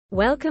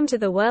Welcome to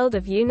the world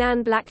of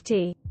Yunnan black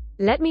tea.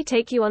 Let me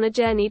take you on a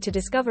journey to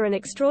discover an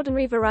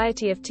extraordinary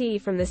variety of tea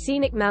from the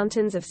scenic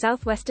mountains of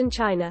southwestern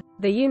China,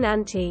 the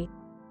Yunnan tea.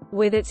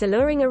 With its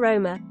alluring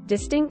aroma,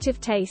 distinctive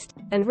taste,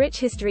 and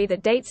rich history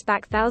that dates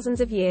back thousands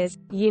of years,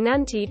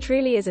 Yunnan tea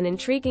truly is an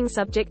intriguing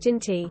subject in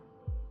tea.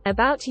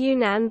 About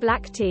Yunnan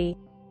black tea.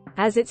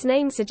 As its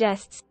name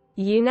suggests,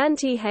 Yunnan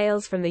tea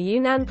hails from the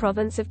Yunnan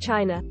province of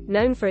China,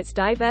 known for its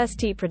diverse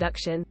tea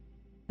production.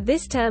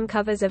 This term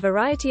covers a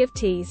variety of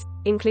teas,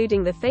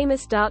 including the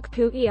famous dark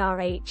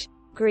pu'erh,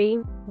 green,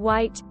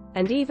 white,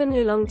 and even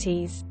oolong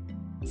teas.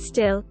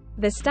 Still,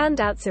 the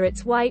standouts are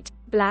its white,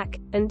 black,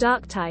 and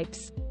dark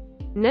types.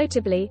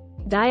 Notably,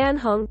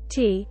 Dianhong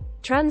tea,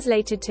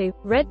 translated to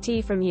red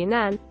tea from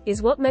Yunnan,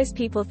 is what most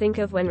people think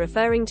of when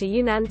referring to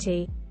Yunnan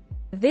tea.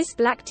 This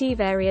black tea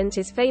variant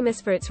is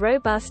famous for its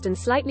robust and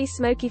slightly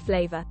smoky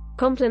flavor,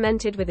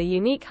 complemented with a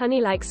unique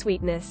honey-like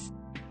sweetness.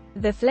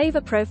 The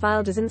flavor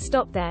profile doesn't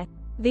stop there.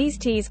 These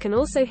teas can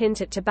also hint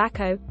at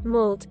tobacco,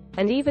 malt,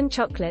 and even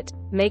chocolate,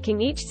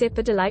 making each sip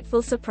a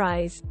delightful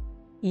surprise.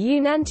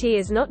 Yunnan tea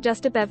is not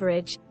just a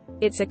beverage.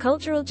 It's a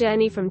cultural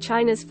journey from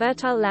China's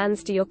fertile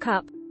lands to your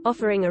cup,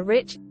 offering a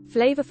rich,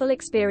 flavorful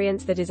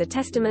experience that is a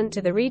testament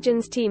to the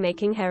region's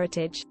tea-making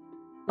heritage.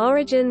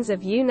 Origins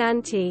of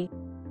Yunnan tea.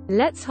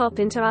 Let's hop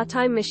into our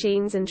time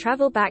machines and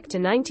travel back to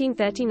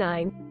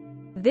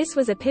 1939. This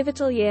was a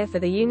pivotal year for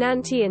the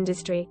Yunnan tea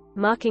industry,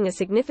 marking a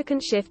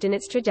significant shift in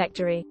its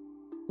trajectory.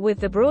 With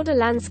the broader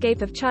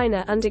landscape of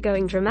China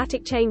undergoing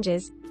dramatic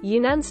changes,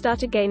 Yunnan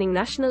started gaining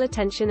national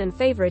attention and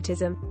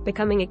favoritism,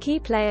 becoming a key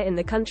player in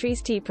the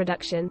country's tea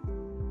production.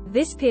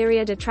 This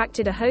period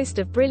attracted a host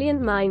of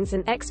brilliant minds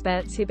and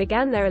experts who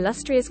began their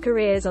illustrious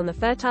careers on the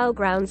fertile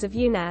grounds of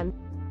Yunnan.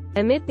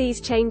 Amid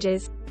these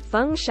changes,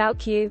 Feng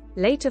Shaoqiu,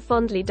 later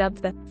fondly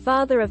dubbed the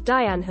father of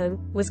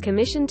Dianhong, was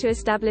commissioned to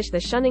establish the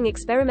Shunning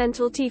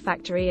experimental tea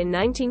factory in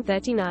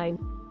 1939.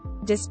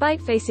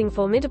 Despite facing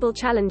formidable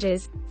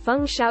challenges,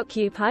 Feng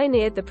Shaoqiu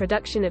pioneered the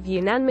production of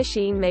Yunnan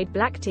machine-made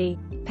black tea,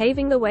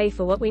 paving the way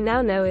for what we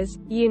now know as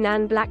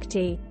Yunnan black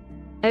tea.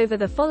 Over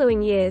the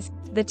following years,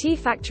 the tea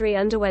factory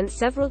underwent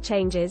several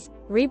changes,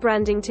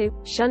 rebranding to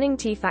Shunning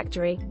Tea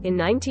Factory in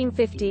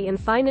 1950 and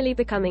finally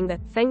becoming the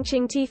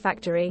Fengqing Tea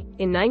Factory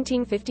in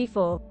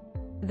 1954.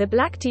 The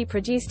black tea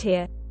produced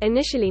here,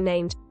 initially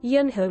named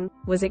Yunhong,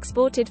 was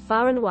exported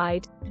far and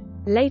wide.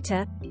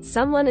 Later,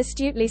 someone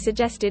astutely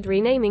suggested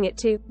renaming it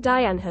to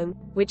Dianhong,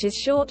 which is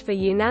short for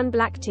Yunnan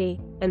black tea,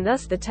 and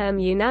thus the term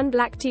Yunnan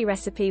black tea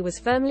recipe was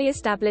firmly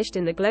established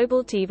in the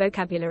global tea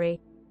vocabulary.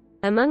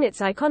 Among its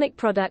iconic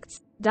products,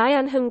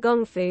 Dianhong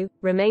Gongfu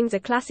remains a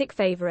classic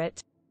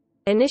favorite.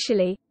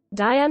 Initially,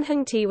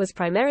 Dianhong tea was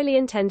primarily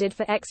intended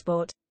for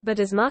export, but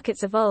as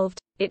markets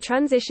evolved, it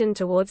transitioned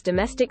towards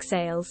domestic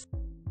sales.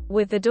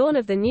 With the dawn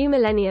of the new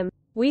millennium,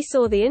 we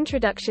saw the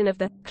introduction of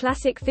the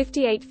classic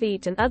 58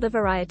 feet and other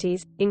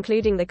varieties,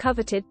 including the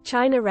coveted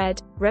China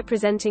Red,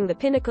 representing the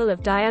pinnacle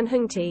of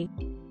Dianhong tea.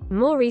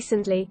 More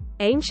recently,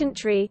 Ancient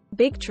Tree,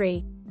 Big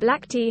Tree,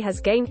 black tea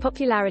has gained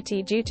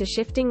popularity due to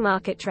shifting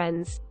market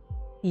trends.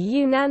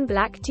 Yunnan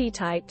black tea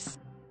types.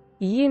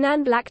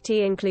 Yunnan black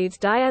tea includes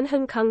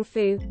Dianhong Kung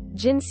Fu,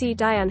 Jinsi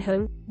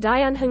Dianhong,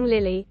 Dianhong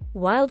Lily,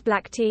 Wild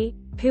black tea,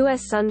 Pu'er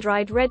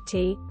sun-dried red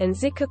tea, and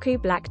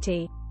Zikuku black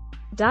tea.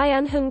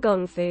 Dianhong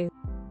Gongfu.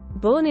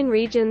 Born in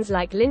regions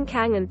like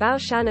Lincang and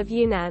Baoshan of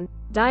Yunnan,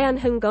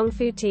 Dianhong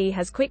Gongfu tea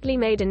has quickly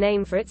made a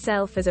name for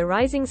itself as a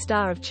rising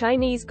star of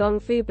Chinese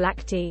Gongfu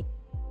black tea.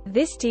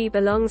 This tea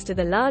belongs to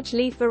the large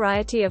leaf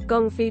variety of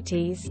Gongfu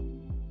teas.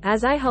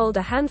 As I hold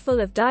a handful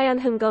of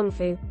Dianhong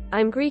Gongfu,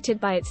 I'm greeted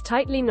by its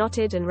tightly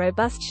knotted and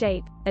robust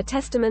shape, a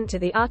testament to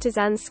the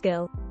artisan's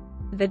skill.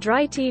 The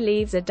dry tea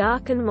leaves are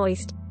dark and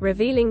moist,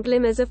 revealing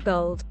glimmers of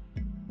gold.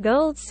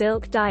 Gold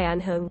silk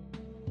Dianhong.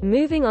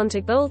 Moving on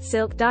to gold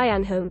silk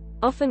Dianhong,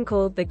 often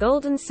called the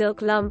golden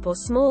silk lump or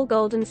small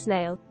golden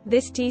snail,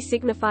 this tea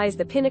signifies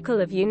the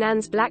pinnacle of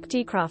Yunnan's black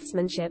tea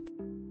craftsmanship.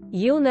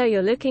 You'll know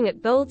you're looking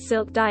at gold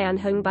silk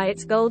Dianhong by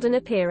its golden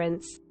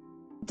appearance.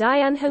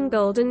 Dianhong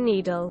Golden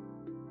Needle.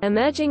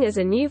 Emerging as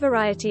a new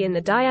variety in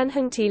the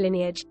Dianhong tea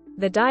lineage,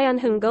 the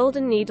Dianhong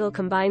Golden Needle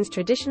combines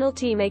traditional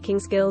tea-making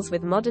skills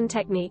with modern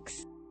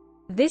techniques.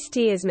 This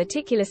tea is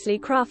meticulously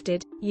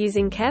crafted,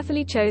 using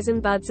carefully chosen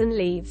buds and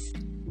leaves.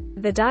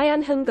 The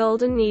Dianhong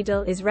Golden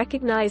Needle is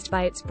recognized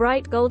by its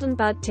bright golden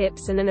bud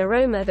tips and an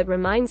aroma that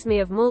reminds me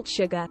of malt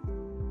sugar.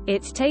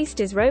 Its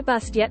taste is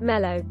robust yet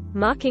mellow,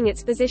 marking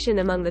its position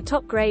among the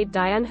top-grade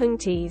Dianhong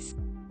teas.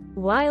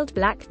 Wild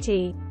black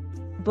tea.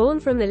 Born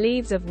from the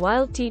leaves of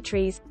wild tea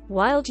trees,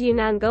 Wild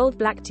Yunnan Gold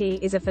Black Tea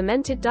is a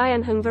fermented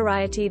Dianhong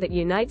variety that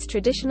unites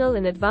traditional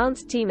and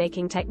advanced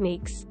tea-making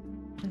techniques.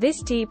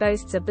 This tea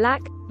boasts a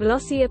black,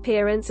 glossy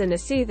appearance and a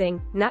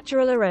soothing,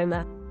 natural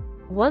aroma.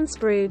 Once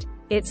brewed,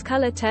 its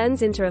color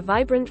turns into a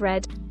vibrant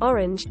red,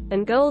 orange,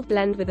 and gold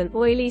blend with an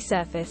oily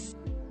surface.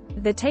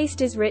 The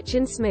taste is rich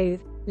and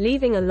smooth,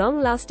 leaving a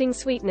long-lasting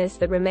sweetness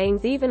that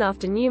remains even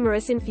after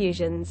numerous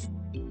infusions.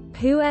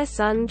 Pu'er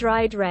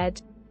sun-dried red.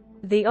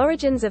 The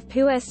origins of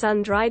pu'er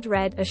sun-dried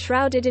red are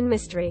shrouded in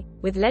mystery,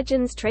 with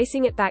legends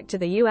tracing it back to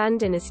the Yuan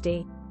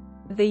dynasty.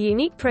 The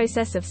unique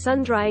process of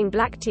sun-drying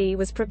black tea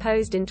was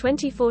proposed in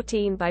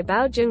 2014 by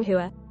Bao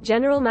Zhenghua,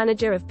 general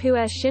manager of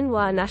Pu'er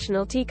Xinhua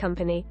National Tea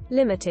Company,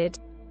 Limited.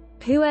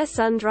 Pu'er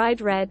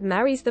sun-dried red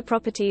marries the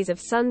properties of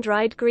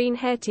sun-dried green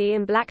hair tea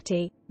and black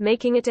tea,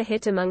 making it a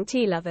hit among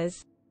tea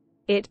lovers.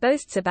 It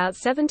boasts about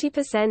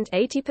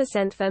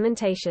 70–80%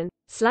 fermentation,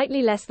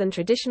 slightly less than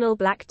traditional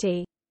black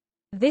tea.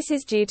 This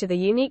is due to the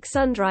unique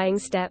sun-drying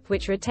step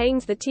which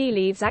retains the tea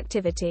leaves'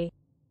 activity.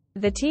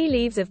 The tea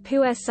leaves of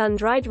pu'er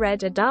sun-dried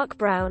red are dark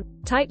brown,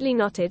 tightly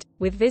knotted,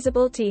 with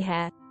visible tea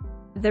hair.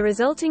 The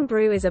resulting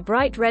brew is a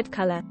bright red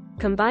color,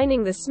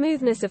 combining the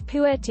smoothness of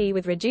pu'er tea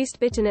with reduced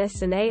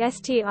bitterness and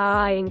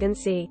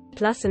astringency,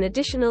 plus an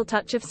additional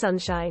touch of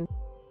sunshine.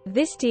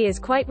 This tea is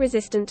quite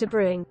resistant to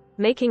brewing,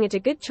 making it a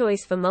good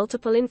choice for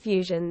multiple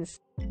infusions.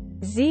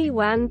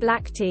 Zi-wan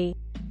black tea.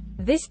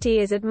 This tea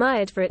is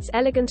admired for its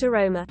elegant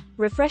aroma,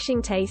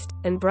 refreshing taste,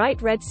 and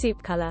bright red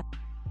soup color.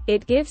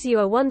 It gives you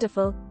a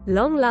wonderful,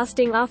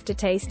 long-lasting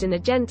aftertaste and a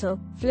gentle,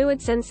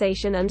 fluid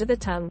sensation under the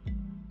tongue.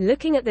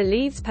 Looking at the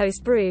leaves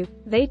post-brew,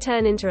 they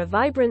turn into a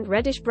vibrant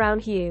reddish-brown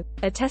hue,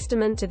 a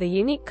testament to the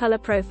unique color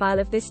profile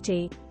of this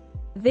tea.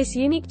 This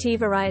unique tea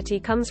variety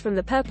comes from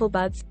the purple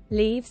buds,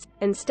 leaves,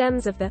 and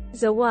stems of the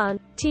Zawan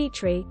tea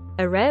tree,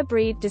 a rare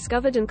breed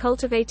discovered and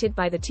cultivated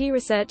by the Tea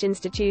Research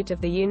Institute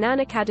of the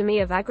Yunnan Academy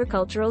of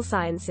Agricultural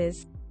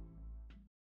Sciences.